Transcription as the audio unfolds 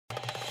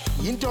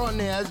Into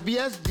ne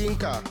SBS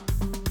Dinka.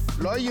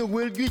 Lawyer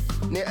will get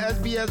ne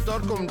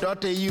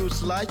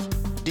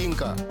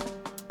sbs.com.au/dinka.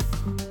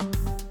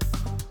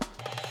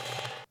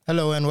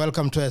 Hello and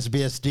welcome to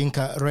SBS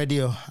Dinka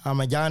Radio. I'm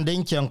Ajan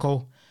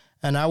Dinchenko,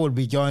 and I will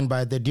be joined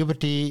by the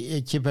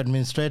Deputy Chief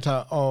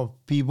Administrator of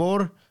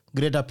Pibor,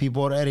 Greater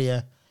Pibor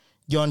area,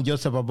 John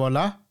Joseph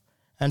Abola.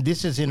 And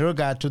this is in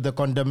regard to the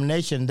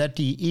condemnation that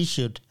he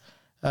issued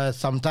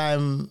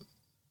sometime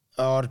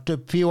or a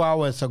few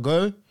hours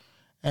ago.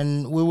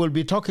 And we will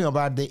be talking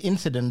about the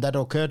incident that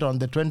occurred on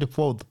the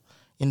 24th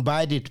in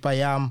Baidit,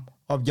 Payam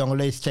of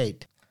Jonglei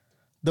State.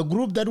 The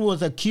group that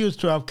was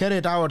accused to have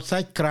carried out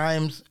such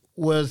crimes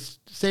was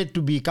said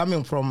to be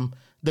coming from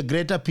the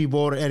Greater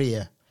Pibor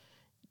area.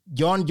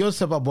 John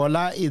Joseph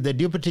Abola is the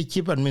Deputy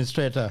Chief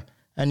Administrator,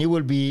 and he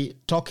will be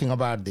talking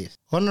about this.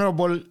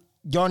 Honorable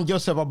John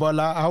Joseph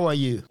Abola, how are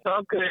you?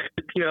 Okay,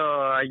 thank you,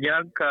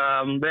 Jack.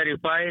 I'm very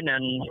fine,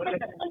 and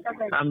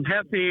I'm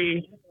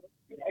happy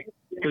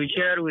to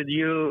share with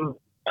you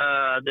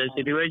the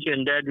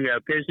situation that we are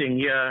facing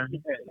here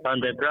on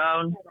the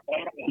ground.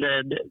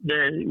 The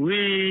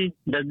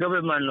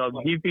government of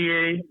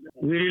GPAA,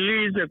 we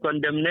released a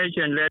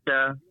condemnation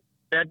letter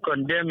that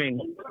condemning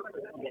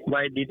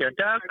Baidit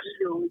attacks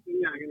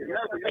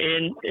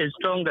in a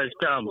strongest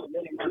term,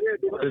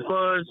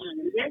 because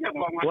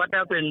what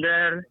happened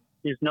there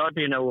is not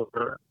in our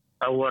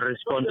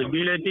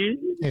responsibility.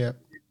 Yeah.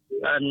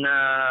 And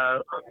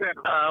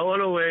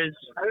always,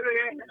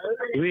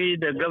 we,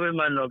 the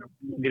government of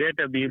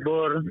Greater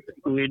Pibor,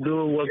 we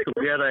do work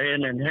together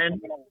hand in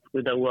hand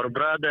with our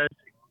brothers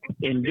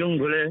in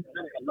Jungle.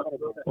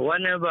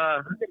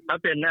 Whenever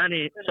happen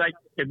any such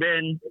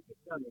event,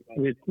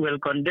 we will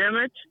condemn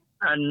it,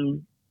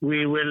 and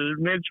we will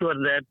make sure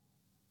that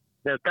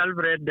the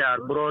culprits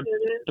are brought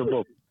to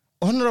book.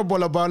 Honorable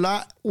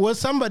Abola, was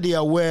somebody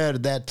aware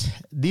that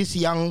these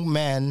young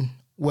men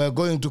were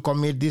going to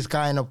commit this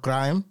kind of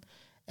crime?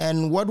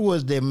 And what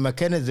was the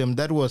mechanism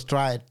that was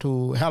tried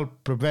to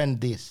help prevent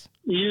this?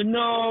 You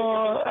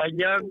know,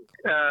 Ajak,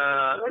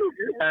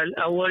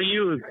 our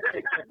youth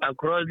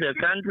across the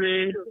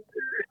country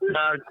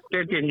are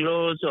taking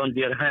laws on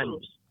their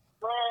hands.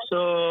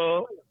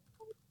 So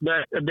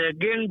the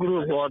gang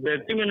group or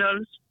the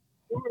criminals,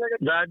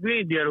 they are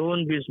doing their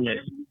own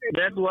business.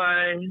 That's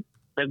why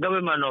the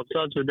government of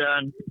South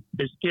Sudan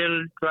is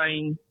still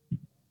trying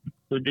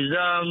to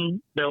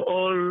disarm the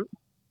all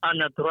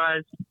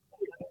unauthorized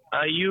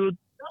youth,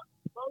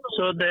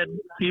 so that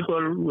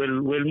people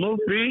will move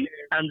free,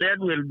 and that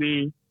will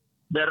be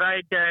the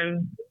right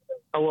time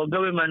our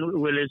government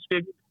will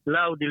speak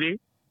loudly,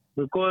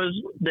 because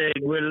they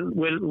will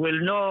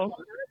know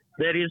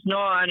there is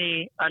no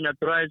any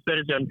unauthorized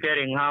person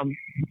carrying arm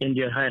in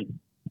their hand.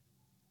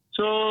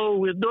 So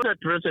with those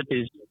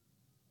atrocities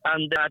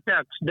and the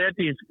attacks that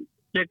is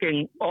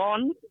taking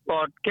on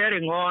or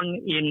carrying on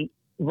in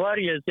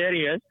various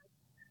areas,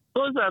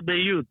 those are the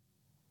youth.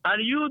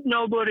 And youth,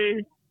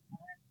 nobody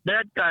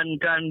that can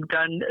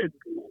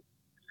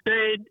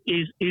say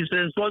is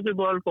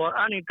responsible for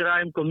any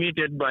crime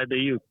committed by the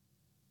youth.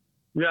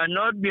 We are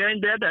not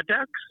behind that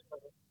attacks,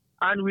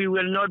 and we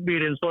will not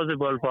be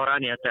responsible for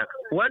any attack.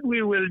 What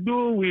we will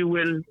do, we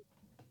will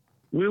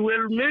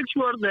make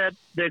sure that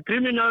the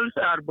criminals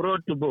are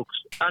brought to books,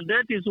 and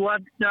that is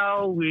what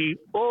now we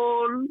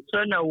all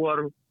send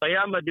our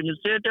Payam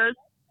administrators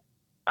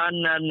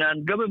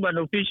and government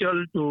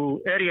officials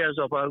to areas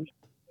of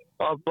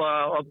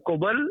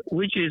Kobal,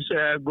 which is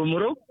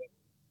Gumruk,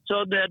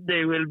 so that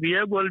they will be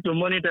able to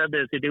monitor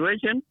the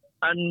situation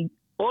and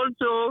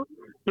also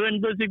to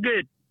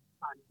investigate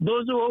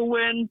those who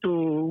went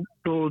to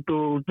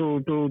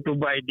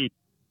Baidit.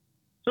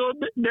 So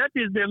that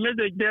is the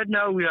message that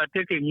now we are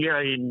taking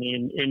here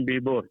in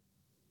Pibor.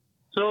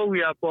 So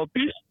we are for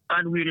peace,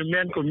 and we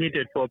remain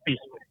committed for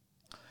peace.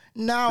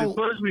 Now,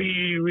 because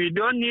we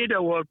don't need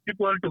our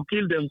people to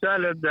kill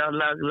themselves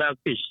like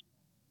fish.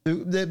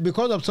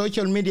 Because of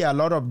social media, a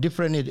lot of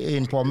different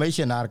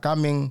information are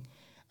coming.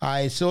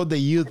 I saw the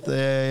youth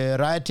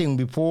writing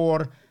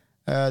before,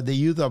 the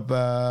youth of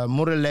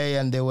Murale,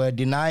 and they were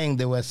denying.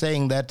 They were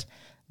saying that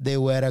they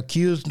were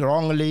accused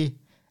wrongly,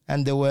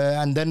 and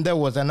then there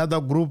was another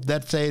group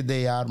that say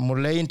they are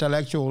Murale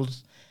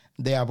intellectuals.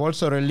 They have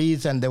also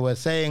released, and they were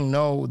saying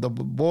no, the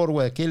Boer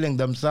were killing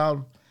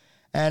themselves.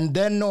 And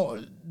then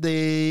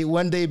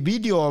when the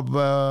video of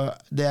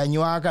the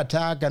Anuak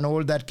attack and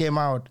all that came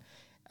out,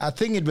 I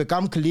think it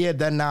became clear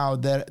that now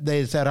there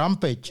is a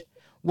rampage.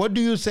 What do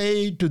you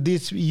say to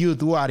these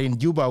youth who are in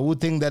Juba who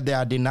think that they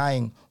are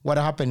denying what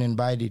happened in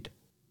Baidit?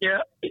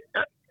 Yeah,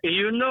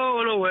 you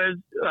know, always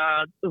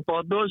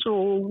for those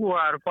who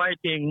are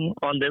fighting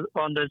on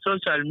the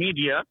social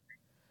media,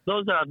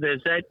 those are the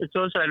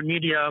social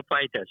media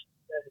fighters.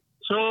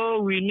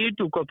 So we need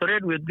to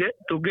cooperate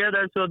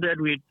together so that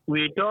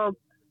we talk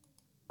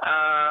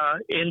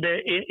in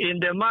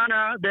the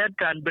manner that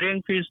can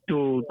bring peace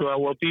to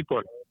our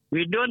people.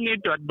 We don't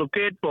need to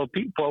advocate for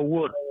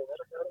war.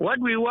 What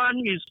we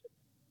want is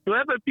to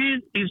have a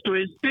peace, is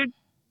to speak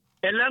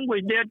a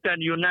language that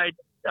can unite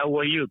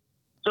our youth.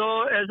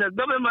 So as a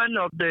government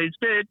of the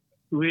state,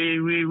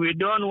 we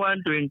don't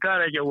want to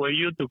encourage our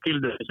youth to kill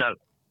themselves.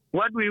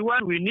 What we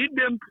want, we need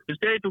them to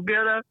stay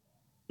together,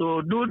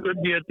 to do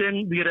their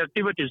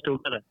activities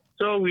together.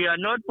 So we are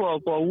not for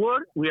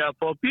war, we are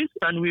for peace,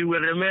 and we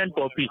will remain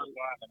for peace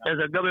as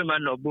a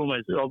government of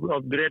boomers,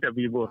 of Greater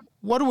People.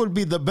 What would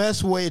be the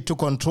best way to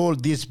control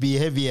this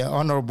behavior,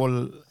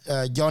 Honorable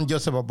John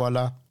Joseph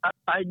Abola?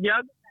 I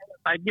just,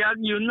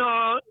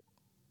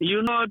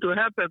 to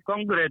have a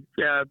concrete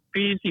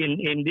peace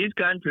in this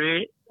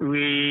country,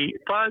 we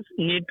first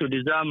need to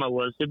disarm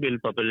our civil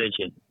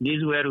population. This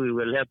is where we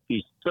will have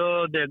peace.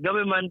 So the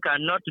government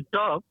cannot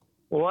talk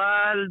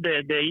while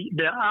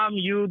the armed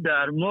youth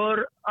are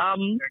more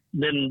armed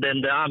than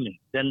the army,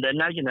 than the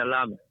national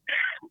army.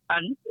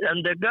 And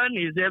the gun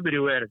is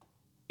everywhere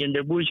in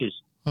the bushes.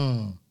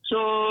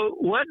 So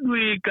what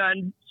we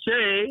can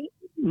say,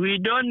 we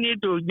don't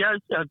need to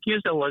just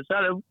accuse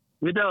ourselves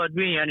without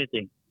doing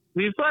anything.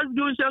 We first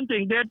do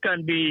something that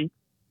can be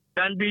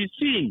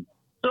seen.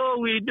 So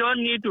we don't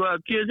need to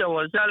accuse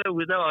ourselves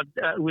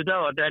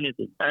without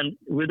anything and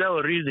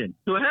without reason.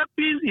 To have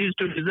peace is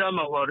to disarm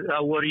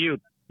our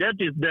youth. That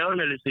is the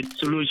only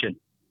solution.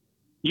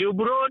 You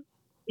brought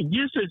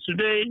Jesus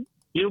today.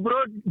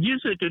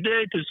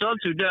 To South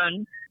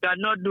Sudan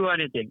cannot do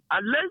anything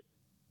unless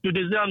to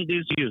disarm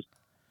these youth.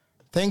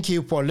 Thank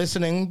you for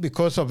listening.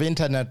 Because of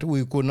internet,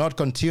 we could not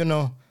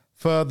continue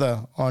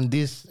further on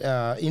this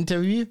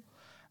interview.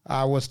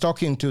 I was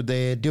talking to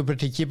the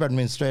Deputy Chief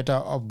Administrator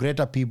of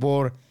Greater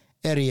Pibor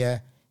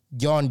area,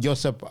 John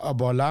Joseph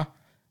Abola,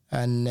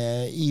 and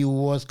he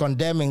was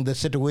condemning the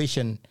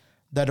situation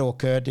that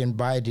occurred in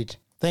Baidit.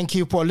 Thank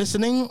you for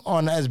listening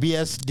on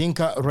SBS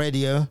Dinka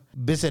Radio.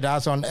 Visit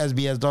us on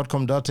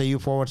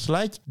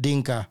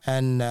sbs.com.au/Dinka.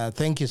 And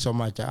thank you so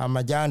much. I'm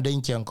Ajan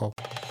Dinchenko.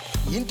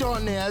 Into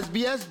on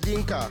SBS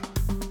Dinka.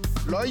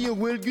 Lawyer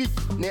will get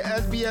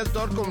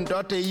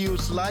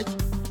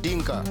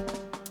sbs.com.au/Dinka.